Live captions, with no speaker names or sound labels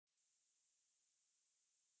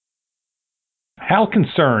How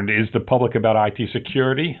concerned is the public about IT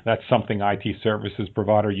security? That's something IT services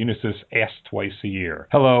provider Unisys asks twice a year.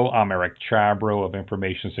 Hello, I'm Eric Chabrow of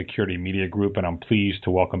Information Security Media Group, and I'm pleased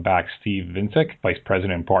to welcome back Steve Vincik, Vice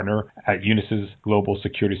President and Partner at Unisys Global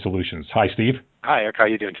Security Solutions. Hi, Steve. Hi, Eric. How are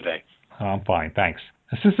you doing today? I'm fine, thanks.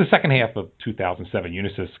 Since the second half of 2007,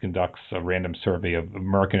 Unisys conducts a random survey of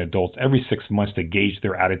American adults every 6 months to gauge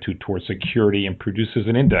their attitude towards security and produces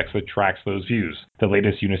an index that tracks those views. The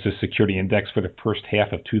latest Unisys Security Index for the first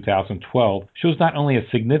half of 2012 shows not only a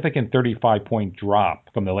significant 35-point drop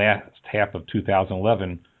from the last half of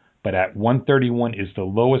 2011, but at 131 is the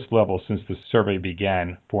lowest level since the survey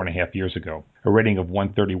began 4.5 years ago. A rating of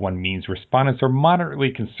 131 means respondents are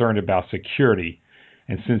moderately concerned about security,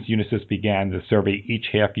 and since Unisys began the survey, each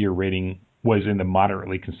half-year rating was in the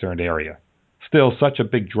moderately concerned area. Still, such a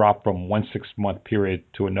big drop from one 6-month period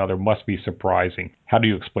to another must be surprising. How do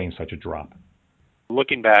you explain such a drop?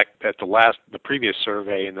 Looking back at the previous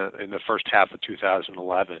survey in the first half of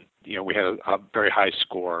 2011, we had a very high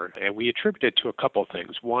score, and we attributed it to a couple of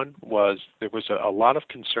things. One was there was a lot of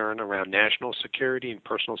concern around national security and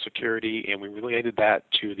personal security, and we related that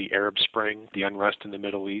to the Arab Spring, the unrest in the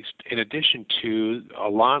Middle East, in addition to a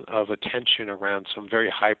lot of attention around some very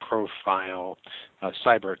high-profile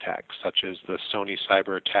cyber attacks, such as the Sony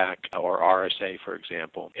cyber attack or RSA, for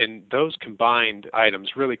example. And those combined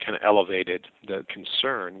items really kind of elevated the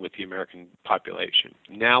concern with the American population.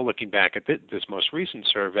 Now, looking back at this most recent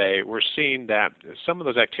survey, we're seeing that some of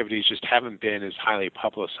those activities just haven't been as highly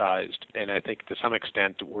publicized, and I think to some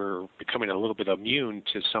extent we're becoming a little bit immune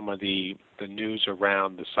to some of the news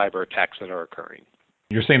around the cyber attacks that are occurring.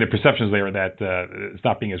 You're saying the perceptions there that it's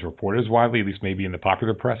not being as reported as widely, at least maybe in the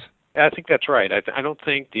popular press? I think that's right. I don't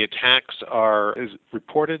think the attacks are as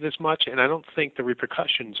reported as much, and I don't think the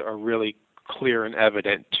repercussions are really clear and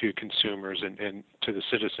evident to consumers and to the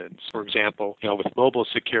citizens. For example, with mobile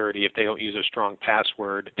security, if they don't use a strong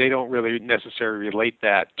password, they don't really necessarily relate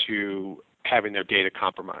that to having their data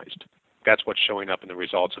compromised. That's what's showing up in the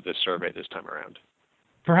results of this survey this time around.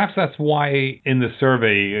 Perhaps that's why in the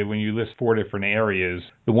survey, when you list 4 different areas,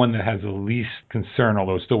 the one that has the least concern,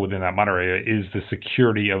 although still within that moderate area, is the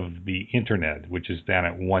security of the Internet, which is down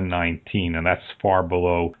at 119, and that's far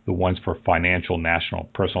below the ones for financial, national,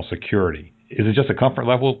 personal security. Is it just a comfort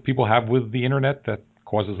level people have with the Internet that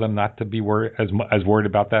causes them not to be as worried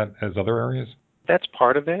about that as other areas? That's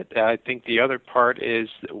part of it. I think the other part is,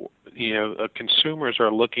 consumers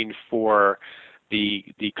are looking for the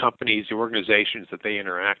companies, the organizations that they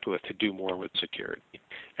interact with to do more with security.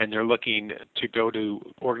 And they're looking to go to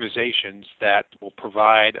organizations that will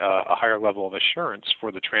provide a higher level of assurance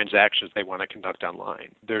for the transactions they want to conduct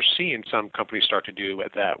online. They're seeing some companies start to do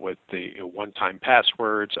that with the one-time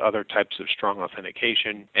passwords, other types of strong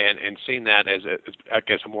authentication, and seeing that as,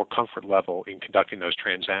 a more comfort level in conducting those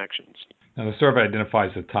transactions. Now, the survey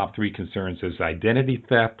identifies the top 3 concerns as identity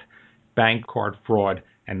theft, bank card fraud,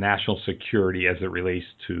 and national security as it relates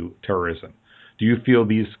to terrorism. Do you feel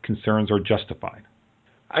these concerns are justified?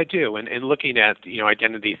 I do, and looking at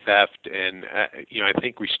identity theft, and I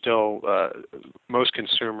think we still most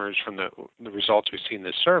consumers from the results we see in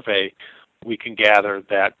this survey, we can gather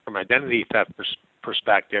that from identity theft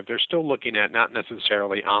perspective, they're still looking at not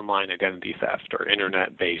necessarily online identity theft or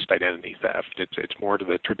internet-based identity theft. It's more to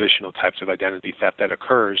the traditional types of identity theft that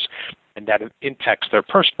occurs, and that impacts their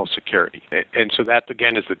personal security. And so that,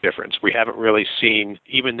 again, is the difference. We haven't really seen,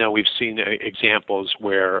 even though we've seen examples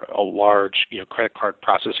where a large credit card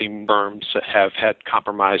processing firms have had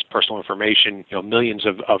compromised personal information, millions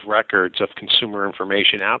of records of consumer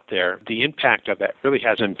information out there, the impact of that really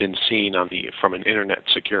hasn't been seen from an internet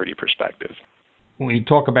security perspective. When you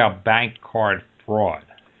talk about bank card fraud,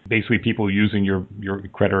 basically people using your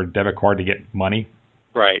credit or debit card to get money?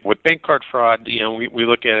 Right. With bank card fraud, we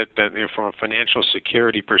look at it from a financial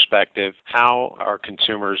security perspective. How are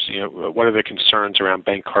consumers, what are the concerns around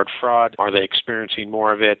bank card fraud? Are they experiencing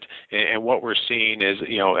more of it? And what we're seeing is,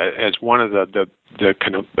 as one of the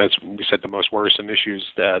kind of, as we said, the most worrisome issues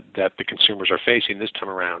that the consumers are facing this time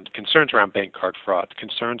around, concerns around bank card fraud,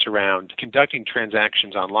 concerns around conducting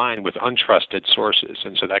transactions online with untrusted sources.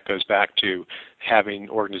 And so that goes back to having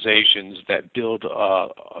organizations that build a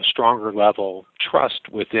stronger level trust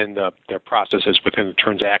within their processes, within the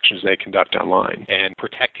transactions they conduct online, and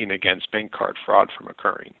protecting against bank card fraud from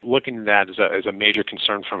occurring. Looking at that as a major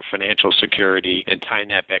concern from financial security and tying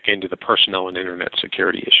that back into the personnel and internet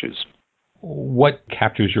security issues. What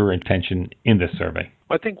captures your attention in this survey?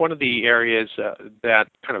 I think one of the areas that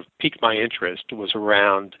kind of piqued my interest was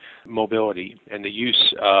around mobility and the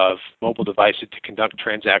use of mobile devices to conduct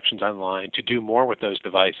transactions online, to do more with those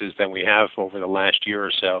devices than we have over the last year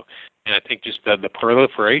or so. And I think just the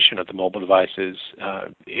proliferation of the mobile devices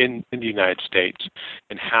in the United States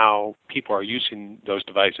and how people are using those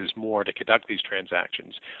devices more to conduct these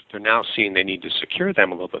transactions, they're now seeing they need to secure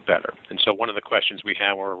them a little bit better. And so one of the questions we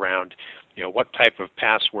have were around, what type of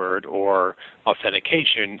password or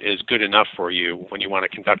authentication is good enough for you when you want to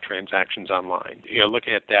conduct transactions online.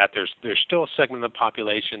 Looking at that, there's still a segment of the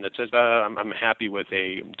population that says, I'm happy with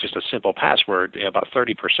just a simple password, about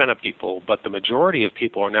 30% of people, but the majority of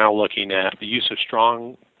people are now looking at the use of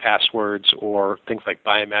strong passwords or things like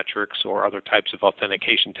biometrics or other types of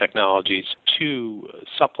authentication technologies to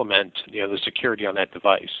supplement the security on that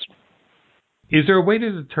device. Is there a way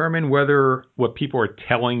to determine whether what people are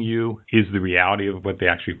telling you is the reality of what they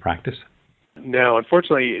actually practice? No,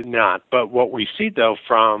 unfortunately not. But what we see, though,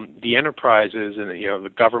 from the enterprises and the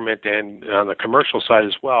government and on the commercial side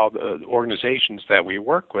as well, the organizations that we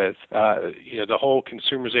work with, the whole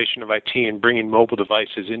consumerization of IT and bringing mobile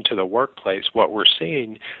devices into the workplace, what we're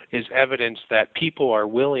seeing is evidence that people are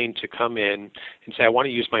willing to come in and say, I want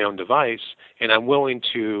to use my own device, and I'm willing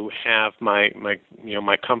to have my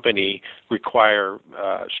company require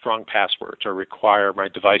strong passwords or require my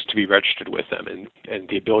device to be registered with them and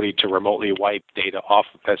the ability to remotely wipe data off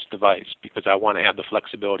of this device because I want to have the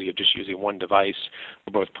flexibility of just using one device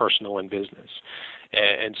for both personal and business.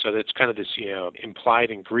 And so that's kind of this implied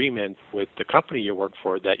agreement with the company you work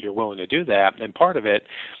for that you're willing to do that. And part of it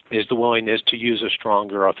is the willingness to use a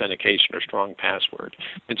stronger authentication or strong password.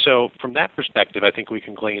 And so from that perspective, I think we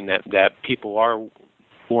can glean that people are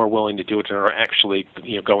more willing to do it and are actually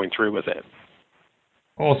going through with it.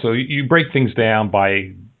 Also, you break things down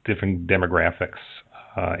by different demographics,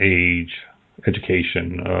 age,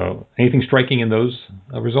 education. Anything striking in those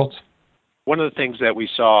results? One of the things that we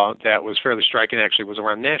saw that was fairly striking actually was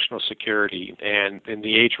around national security and in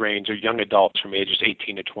the age range of young adults from ages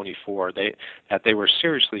 18 to 24. They were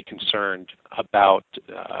seriously concerned about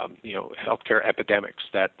healthcare epidemics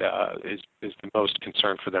that is the most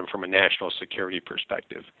concern for them from a national security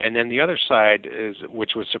perspective. And then the other side is,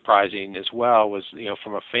 which was surprising as well, was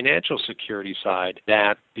from a financial security side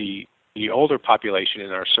that the older population in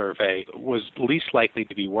our survey was least likely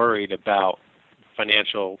to be worried about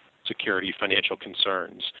financial security, financial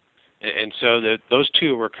concerns. And so those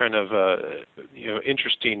two were kind of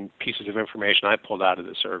interesting pieces of information I pulled out of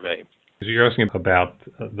the survey. You're asking about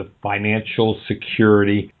the financial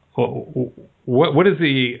security. What is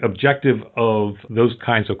the objective of those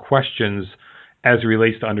kinds of questions as it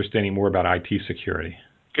relates to understanding more about IT security?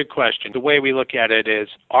 Good question. The way we look at it is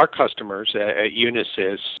our customers at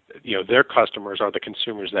Unisys, their customers are the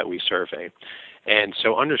consumers that we survey. And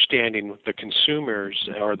so understanding the consumers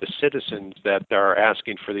or the citizens that are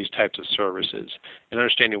asking for these types of services and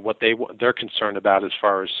understanding what they're concerned about as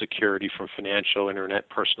far as security from financial, internet,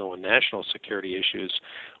 personal, and national security issues,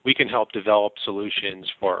 we can help develop solutions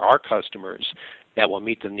for our customers that will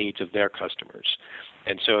meet the needs of their customers.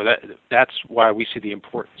 And so that's why we see the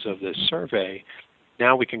importance of this survey.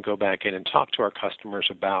 Now we can go back in and talk to our customers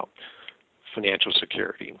about financial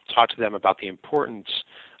security, talk to them about the importance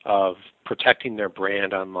of protecting their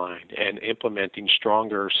brand online and implementing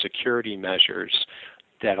stronger security measures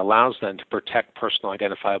that allows them to protect personal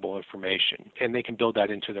identifiable information, and they can build that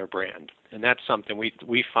into their brand. And that's something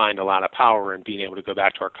we find a lot of power in being able to go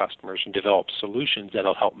back to our customers and develop solutions that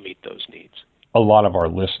will help meet those needs. A lot of our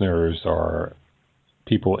listeners are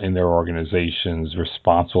people in their organizations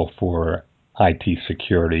responsible for IT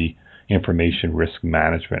security, information risk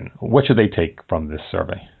management. What should they take from this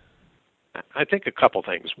survey? I think a couple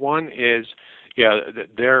things. One is,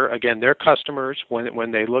 their customers,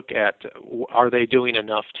 when they look at, are they doing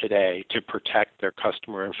enough today to protect their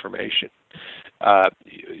customer information? I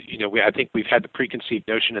think we've had the preconceived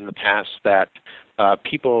notion in the past that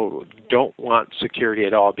people don't want security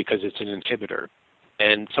at all because it's an inhibitor.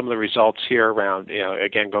 And some of the results here around,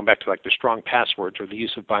 again, going back to like the strong passwords or the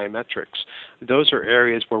use of biometrics, those are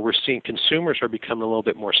areas where we're seeing consumers are becoming a little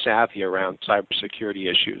bit more savvy around cybersecurity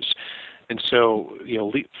issues. And so,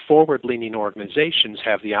 forward-leaning organizations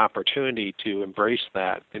have the opportunity to embrace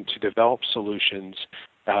that and to develop solutions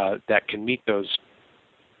that can meet those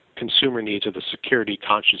consumer needs of the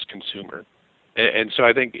security-conscious consumer. And so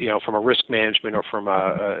I think, from a risk management or from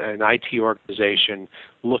an IT organization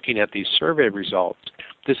looking at these survey results,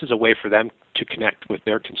 this is a way for them to connect with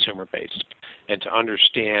their consumer base and to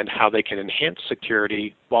understand how they can enhance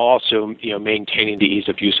security while also, maintaining the ease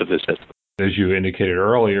of use of the system. As you indicated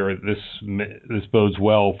earlier, this bodes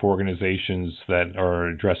well for organizations that are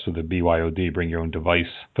addressed with the BYOD, bring your own device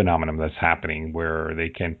phenomenon that's happening, where they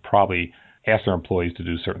can probably ask their employees to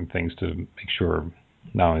do certain things to make sure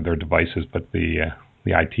not only their devices but the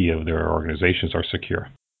IT of their organizations are secure.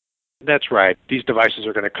 That's right. These devices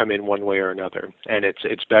are going to come in one way or another, and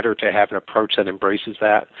it's better to have an approach that embraces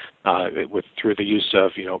that through the use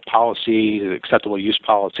of policies, acceptable use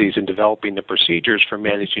policies, and developing the procedures for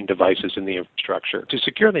managing devices in the infrastructure to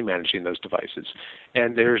securely managing those devices.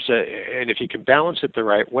 And if you can balance it the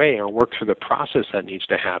right way and work through the process that needs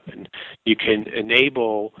to happen, you can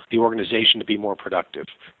enable the organization to be more productive.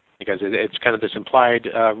 Because it's kind of this implied,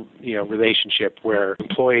 relationship where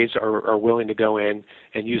employees are willing to go in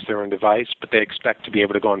and use their own device, but they expect to be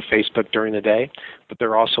able to go on Facebook during the day, but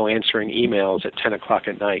they're also answering emails at 10 o'clock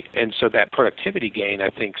at night. And so that productivity gain, I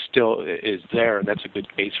think, still is there, and that's a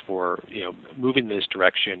good case for moving in this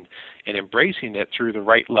direction and embracing it through the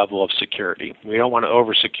right level of security. We don't want to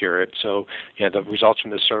over-secure it. So the results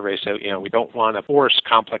from this survey say we don't want to force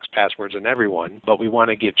complex passwords on everyone, but we want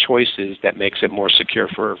to give choices that makes it more secure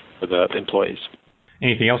for the employees.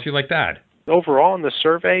 Anything else you'd like to add? Overall, in the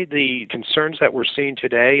survey, the concerns that we're seeing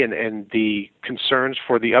today and the concerns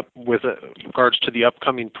with regards to the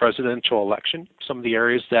upcoming presidential election, some of the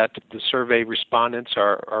areas that the survey respondents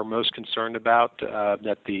are most concerned about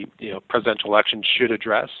that the presidential election should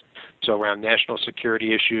address. So around national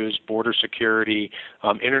security issues, border security,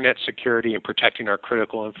 internet security, and protecting our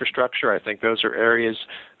critical infrastructure, I think those are areas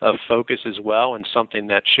of focus as well, and something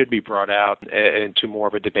that should be brought out into more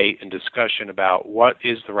of a debate and discussion about what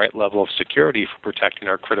is the right level of security for protecting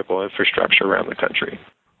our critical infrastructure around the country.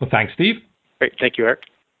 Well, thanks, Steve. Great. Thank you, Eric.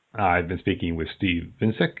 I've been speaking with Steve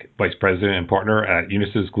Vincik, Vice President and Partner at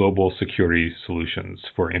Unisys Global Security Solutions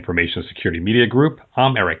for Information Security Media Group.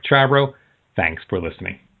 I'm Eric Chabrow. Thanks for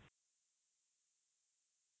listening.